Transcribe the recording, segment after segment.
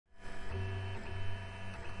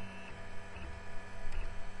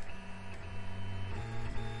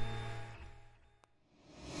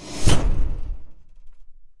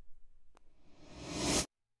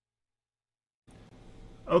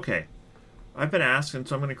Okay, I've been asked, and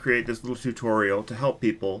so I'm going to create this little tutorial to help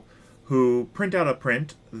people who print out a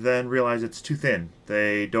print, then realize it's too thin.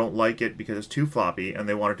 They don't like it because it's too floppy, and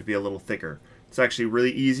they want it to be a little thicker. It's actually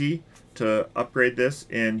really easy to upgrade this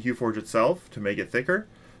in HueForge itself to make it thicker,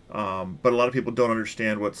 but a lot of people don't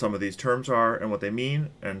understand what some of these terms are and what they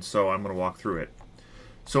mean, and so I'm going to walk through it.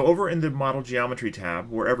 So over in the Model Geometry tab,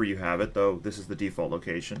 wherever you have it, though this is the default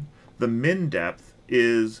location, the min depth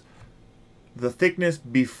is the thickness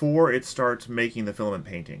before it starts making the filament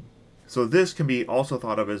painting. So this can be also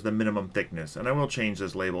thought of as the minimum thickness, and I will change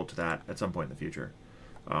this label to that at some point in the future.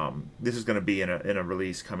 This is going to be in a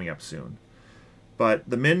release coming up soon. But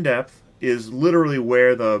the min depth is literally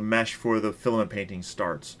where the mesh for the filament painting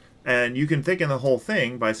starts. And you can thicken the whole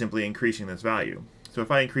thing by simply increasing this value. So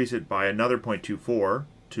if I increase it by another 0.24,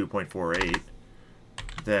 2.48,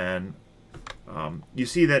 then you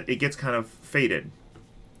see that it gets kind of faded.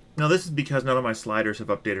 Now this is because none of my sliders have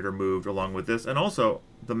updated or moved along with this, and also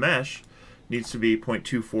the mesh needs to be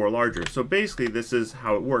 0.24 larger. So basically this is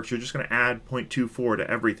how it works. You're just going to add 0.24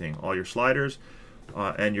 to everything, all your sliders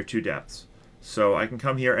and your two depths. So I can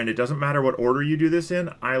come here, and it doesn't matter what order you do this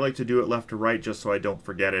in. I like to do it left to right just so I don't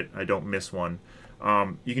forget it, I don't miss one.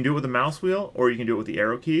 You can do it with the mouse wheel, or you can do it with the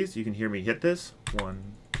arrow keys. You can hear me hit this. 1,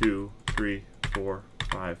 2, 3, 4,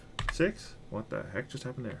 5, 6. What the heck just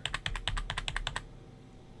happened there?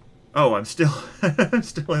 Oh, I'm still I'm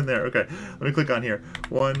still in there. Okay, let me click on here.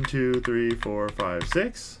 1, 2, 3, 4, 5,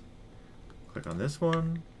 6. Click on this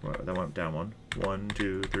one. Well, that went down one. 1,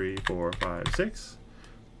 2, 3, 4, 5, 6.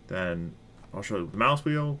 Then I'll show you the mouse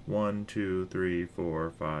wheel. 1, 2, 3,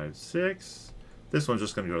 4, 5, 6. This one's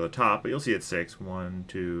just going to go to the top, but you'll see it's 6. 1,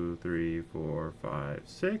 2, 3, 4, 5,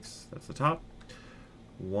 6. That's the top.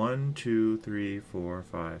 1, 2, 3, 4,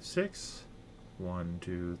 5, 6. 1,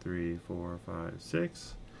 2, 3, 4, 5,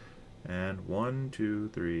 6. And 1, 2,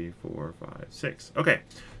 3, 4, 5, 6. Okay,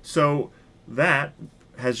 so that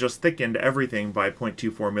has just thickened everything by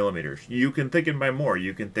 0.24 millimeters. You can thicken by more.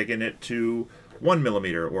 You can thicken it to 1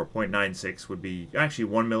 millimeter, or 0.96 would be, actually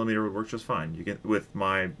 1 millimeter would work just fine. You can, with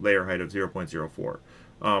my layer height of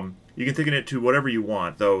 0.04. You can thicken it to whatever you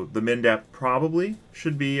want, though the min depth probably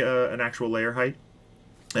should be an actual layer height,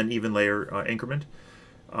 an even layer increment.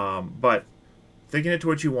 But thicken it to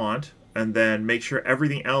what you want, and then make sure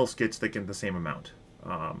everything else gets thickened the same amount.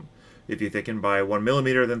 If you thicken by 1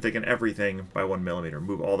 millimeter, then thicken everything by 1 millimeter.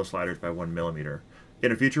 Move all the sliders by 1 millimeter.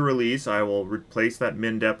 In a future release, I will replace that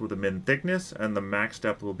min depth with a min thickness, and the max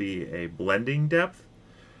depth will be a blending depth.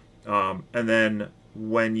 And then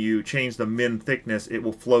when you change the min thickness, it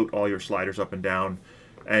will float all your sliders up and down,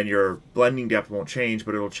 and your blending depth won't change,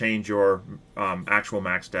 but it will change your actual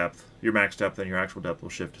max depth. Your max depth and your actual depth will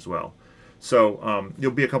shift as well. So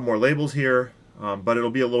there'll be a couple more labels here, but it'll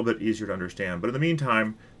be a little bit easier to understand. But in the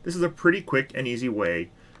meantime, this is a pretty quick and easy way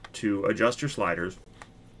to adjust your sliders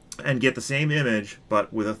and get the same image,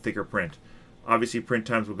 but with a thicker print. Obviously, print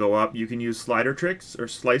times will go up. You can use slider tricks or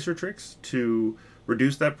slicer tricks to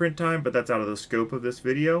reduce that print time, but that's out of the scope of this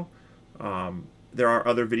video. There are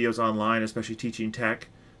other videos online, especially Teaching Tech,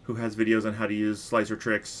 who has videos on how to use slicer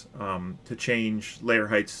tricks to change layer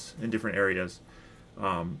heights in different areas.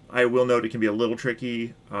 I will note it can be a little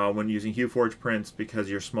tricky when using HueForge prints because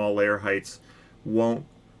your small layer heights won't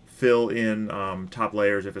fill in top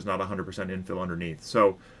layers if it's not 100% infill underneath.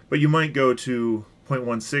 So, but you might go to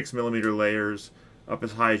 0.16 millimeter layers up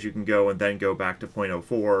as high as you can go, and then go back to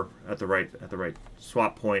 0.04 at the right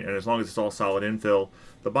swap point. And as long as it's all solid infill,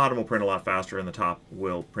 the bottom will print a lot faster, and the top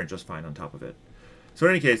will print just fine on top of it. So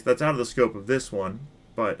in any case, that's out of the scope of this one.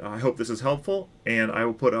 But I hope this is helpful, and I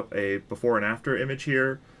will put up a before and after image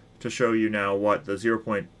here to show you now what the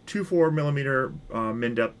 0.24 millimeter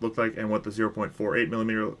min depth looked like and what the 0.48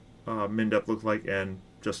 millimeter min depth looked like, and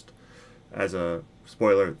just as a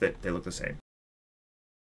spoiler, they look the same.